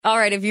All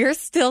right, if you're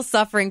still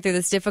suffering through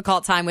this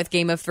difficult time with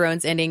Game of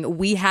Thrones ending,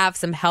 we have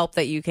some help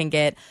that you can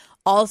get.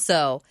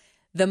 Also,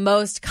 the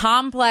most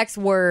complex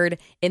word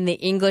in the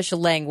English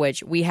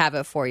language, we have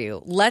it for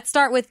you. Let's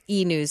start with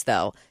E-News,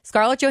 though.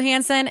 Scarlett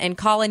Johansson and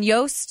Colin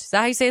Yost, is that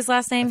how you say his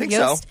last name? I think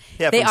Yost? so.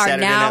 Yeah, they from are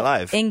Saturday now Night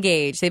Live.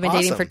 engaged. They've been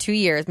dating for 2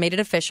 years, made it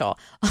official.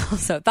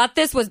 Also, thought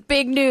this was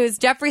big news.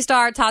 Jeffree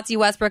Star, Tati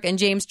Westbrook, and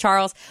James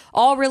Charles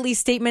all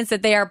released statements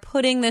that they are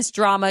putting this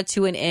drama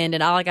to an end.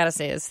 And all I got to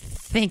say is,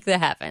 thank the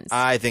heavens.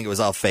 I think it was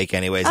all fake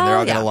anyways, and they're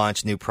all going to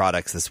launch new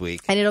products this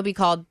week. And it'll be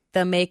called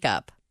The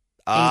Makeup.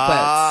 In quotes.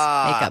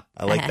 Makeup.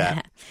 I like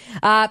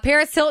that.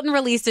 Paris Hilton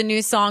released a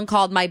new song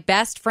called My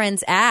Best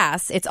Friend's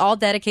Ass. It's all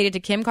dedicated to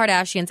Kim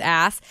Kardashian's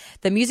ass.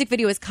 The music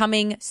video is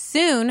coming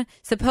soon,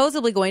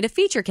 supposedly going to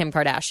feature Kim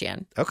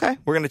Kardashian. Okay.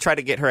 We're going to try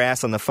to get her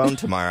ass on the phone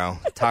tomorrow.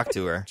 Talk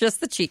to her.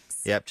 Just the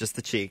cheeks. Yep, just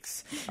the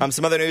cheeks.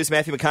 Some other news.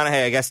 Matthew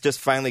McConaughey, I guess, just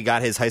finally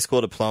got his high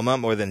school diploma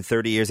more than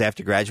 30 years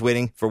after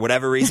graduating. For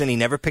whatever reason, he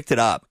never picked it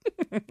up.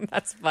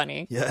 That's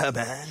funny. Yeah,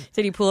 man.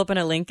 Did he pull up in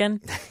a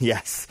Lincoln?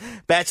 Yes.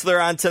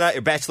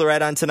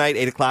 Bachelorette on tonight,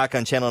 8 o'clock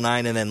on Channel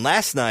 9. And then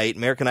last night,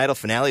 American Idol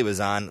finale was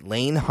on.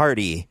 Lane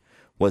Hardy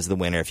was the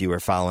winner, if you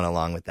were following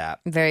along with that.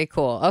 Very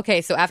cool.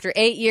 Okay, so after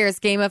 8 years,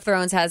 Game of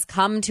Thrones has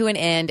come to an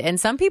end. And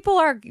some people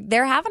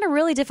they're having a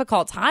really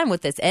difficult time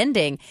with this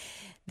ending.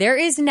 There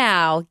is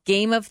now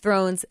Game of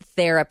Thrones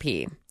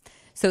therapy.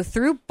 So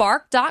through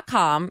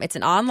Bark.com, it's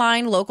an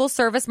online local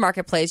service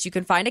marketplace, you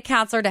can find a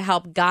counselor to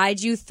help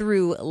guide you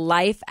through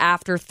life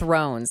after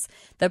Thrones.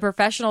 The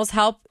professionals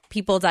help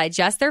people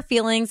digest their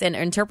feelings and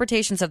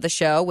interpretations of the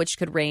show, which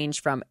could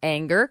range from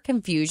anger,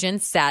 confusion,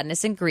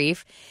 sadness, and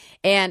grief.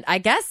 And I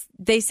guess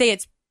they say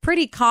it's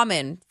pretty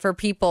common for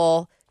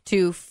people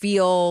to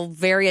feel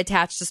very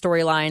attached to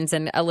storylines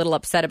and a little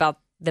upset about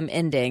them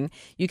ending.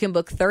 You can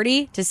book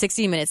 30 to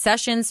 60-minute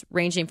sessions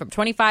ranging from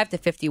 $25 to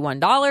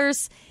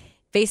 $51.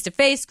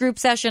 Face-to-face, group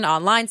session,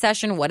 online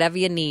session, whatever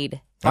you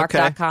need.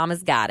 Bark.com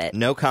has got it.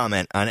 No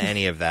comment on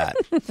any of that.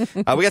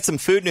 We got some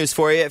food news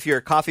for you. If you're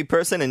a coffee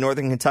person in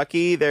Northern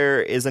Kentucky,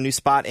 there is a new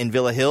spot in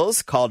Villa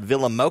Hills called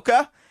Villa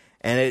Mocha,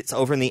 and it's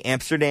over in the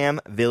Amsterdam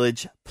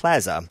Village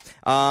Plaza.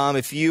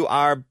 If you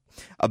are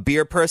a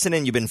beer person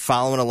and you've been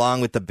following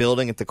along with the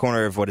building at the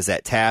corner of,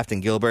 Taft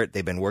and Gilbert,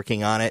 they've been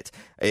working on it.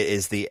 It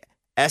is the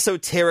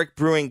Esoteric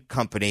Brewing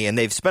Company, and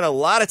they've spent a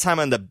lot of time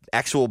on the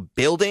actual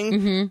building.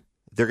 Mm-hmm.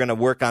 They're going to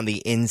work on the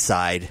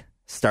inside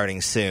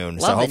starting soon.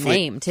 Love the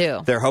name,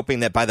 too. They're hoping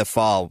that by the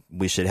fall,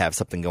 we should have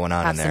something going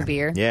on in there. Have some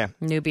beer. Yeah.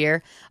 New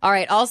beer. All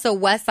right. Also,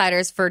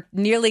 Westsiders, for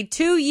nearly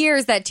 2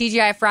 years, that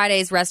TGI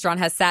Fridays restaurant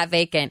has sat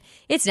vacant.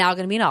 It's now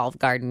going to be an Olive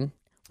Garden.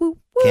 Woo, woo.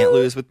 Can't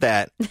lose with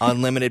that.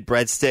 Unlimited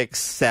breadsticks,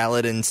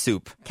 salad, and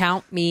soup.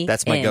 Count me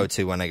That's my in.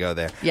 go-to when I go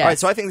there. Yes. All right,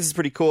 so I think this is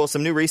pretty cool.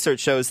 Some new research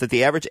shows that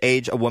the average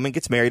age a woman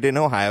gets married in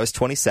Ohio is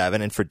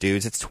 27, and for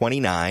dudes, it's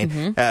 29.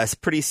 Mm-hmm. It's a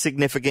pretty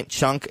significant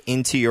chunk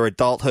into your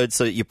adulthood,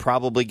 so you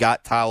probably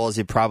got towels.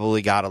 You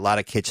probably got a lot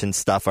of kitchen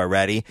stuff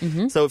already.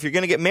 Mm-hmm. So if you're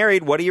going to get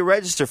married, what do you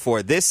register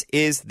for? This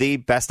is the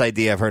best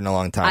idea I've heard in a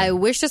long time. I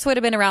wish this would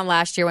have been around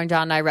last year when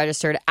John and I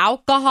registered.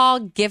 Alcohol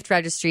gift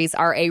registries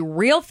are a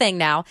real thing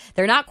now.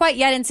 They're not quite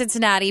yet in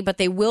Cincinnati, but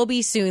they will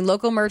be soon.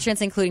 Local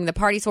merchants, including the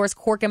Party Source,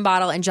 Cork and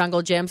Bottle, and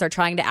Jungle Gyms, are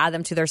trying to add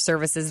them to their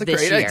services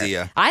this year. Great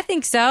idea. I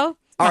think so.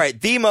 All right,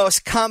 the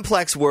most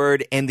complex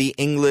word in the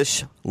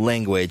English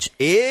language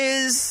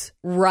is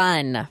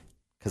run.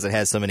 Because it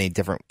has so many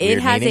different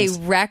weird meanings.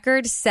 A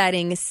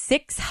record-setting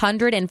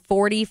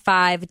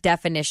 645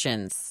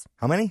 definitions.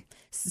 How many?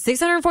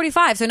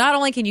 645. So not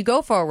only can you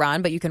go for a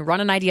run, but you can run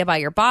an idea by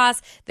your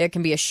boss. There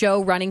can be a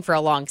show running for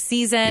a long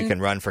season. You can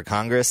run for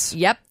Congress.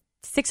 Yep.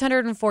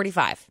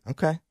 645.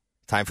 Okay.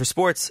 Time for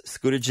sports.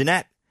 Scooter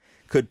Jeanette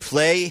could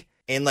play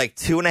in like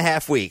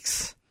 2.5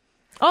 weeks.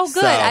 Oh,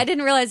 good. So, I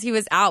didn't realize he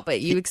was out, but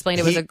you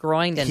explained it was a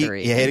groin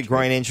injury. He had a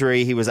groin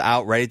injury. He was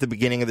out right at the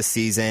beginning of the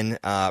season.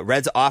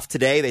 Reds off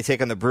today. They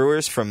take on the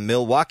Brewers from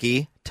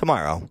Milwaukee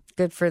tomorrow.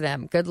 Good for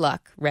them. Good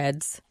luck,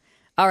 Reds.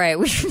 All right,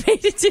 we've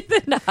made it to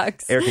the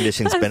Knox. Air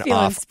conditioning's been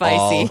off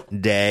all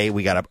day.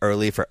 We got up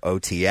early for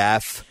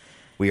OTF.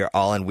 We are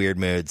all in weird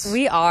moods.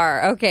 We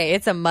are. Okay,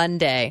 it's a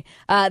Monday.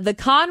 The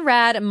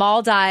Conrad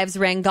Maldives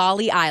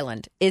Rangali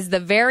Island is the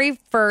very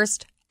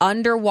first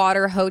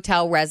underwater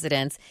hotel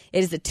residence.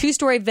 It is a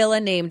 2-story villa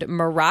named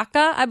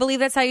Maraca, I believe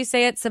that's how you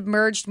say it,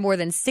 submerged more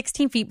than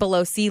 16 feet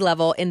below sea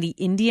level in the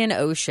Indian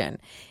Ocean.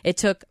 It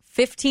took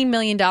 $15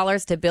 million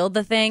to build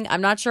the thing.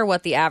 I'm not sure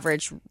what the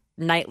average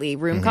nightly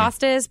room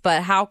cost is,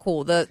 but how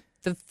cool. The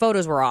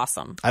photos were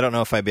awesome. I don't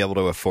know if I'd be able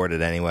to afford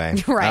it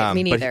anyway. Right,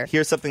 me neither. But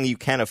here's something you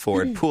can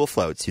afford. Pool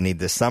floats. You need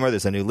this summer.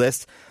 There's a new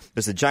list.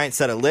 There's a giant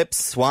set of lips,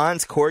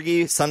 swans,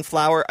 corgi,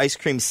 sunflower, ice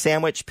cream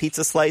sandwich,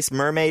 pizza slice,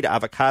 mermaid,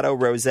 avocado,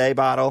 rosé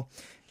bottle,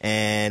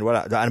 and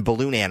a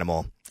balloon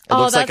animal.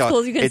 looks that's like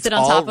cool. You can it's sit on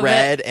all top of it.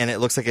 red, and it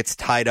looks like it's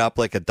tied up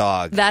like a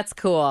dog. That's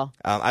cool.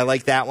 I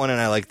like that one, and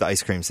I like the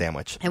ice cream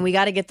sandwich. And we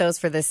got to get those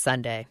for this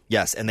Sunday.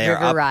 Yes, and they are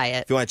River up.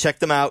 Riot. If you want to check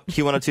them out,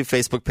 Q102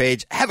 Facebook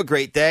page. Have a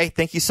great day.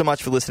 Thank you so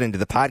much for listening to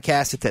the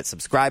podcast. Hit that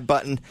subscribe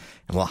button,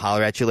 and we'll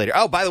holler at you later.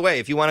 Oh, by the way,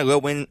 if you want to go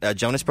win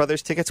Jonas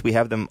Brothers tickets, we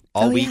have them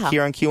all week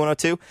here on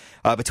Q102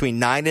 between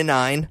 9 and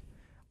 9.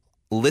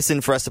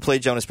 Listen for us to play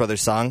Jonas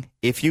Brothers song.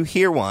 If you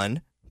hear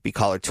one, be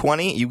caller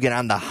 20. You get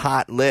on the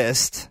hot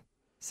list.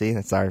 See,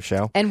 that's our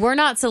show. And we're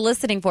not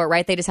soliciting for it,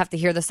 right? They just have to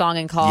hear the song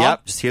and call?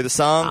 Yep, just hear the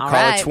song, All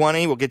caller right.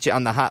 20. We'll get you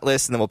on the hot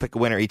list, and then we'll pick a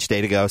winner each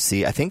day to go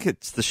see. I think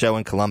it's the show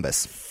in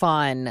Columbus.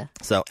 Fun.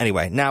 So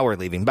anyway, now we're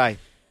leaving. Bye.